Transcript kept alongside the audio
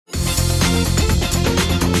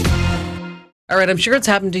All right, I'm sure it's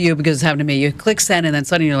happened to you because it's happened to me. You click send and then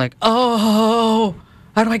suddenly you're like, oh,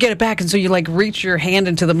 how do I get it back? And so you like reach your hand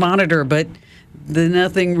into the monitor, but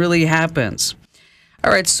nothing really happens.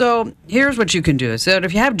 All right, so here's what you can do. So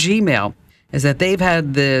if you have Gmail, is that they've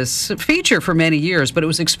had this feature for many years, but it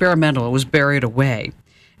was experimental. It was buried away.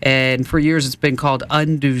 And for years, it's been called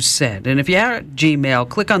unsend. And if you have Gmail,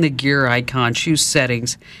 click on the gear icon, choose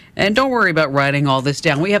settings, and don't worry about writing all this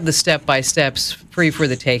down. We have the step-by-steps free for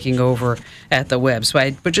the taking over at the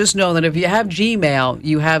website. But just know that if you have Gmail,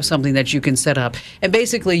 you have something that you can set up. And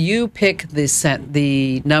basically, you pick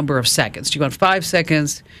the number of seconds. Do you want 5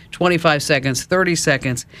 seconds, 25 seconds, 30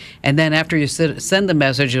 seconds? And then after you send the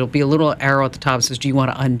message, it'll be a little arrow at the top that says, do you want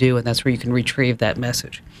to undo? And that's where you can retrieve that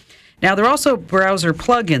message. Now, there are also browser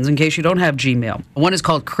plugins in case you don't have Gmail. One is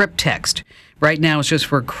called Crypttext. Right now, it's just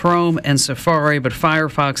for Chrome and Safari, but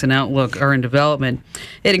Firefox and Outlook are in development.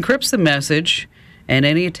 It encrypts the message and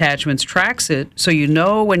any attachments, tracks it so you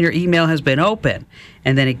know when your email has been opened,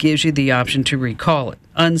 and then it gives you the option to recall it.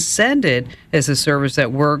 Unsended is a service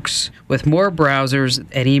that works with more browsers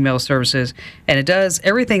and email services, and it does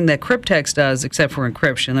everything that Crypttext does except for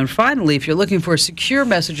encryption. And then finally, if you're looking for secure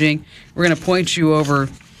messaging, we're going to point you over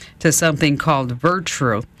to something called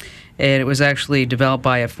Virtru. And it was actually developed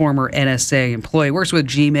by a former NSA employee. It works with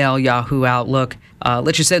Gmail, Yahoo, Outlook.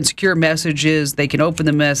 Lets you send secure messages. They can open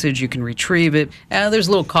the message. You can retrieve it. There's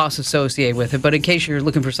a little cost associated with it. But in case you're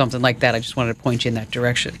looking for something like that, I just wanted to point you in that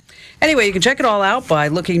direction. Anyway, you can check it all out by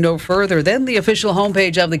looking no further than the official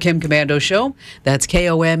homepage of the Kim Komando Show. That's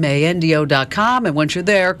KOMANDO.com. And once you're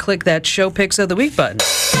there, click that Show Picks of the Week button.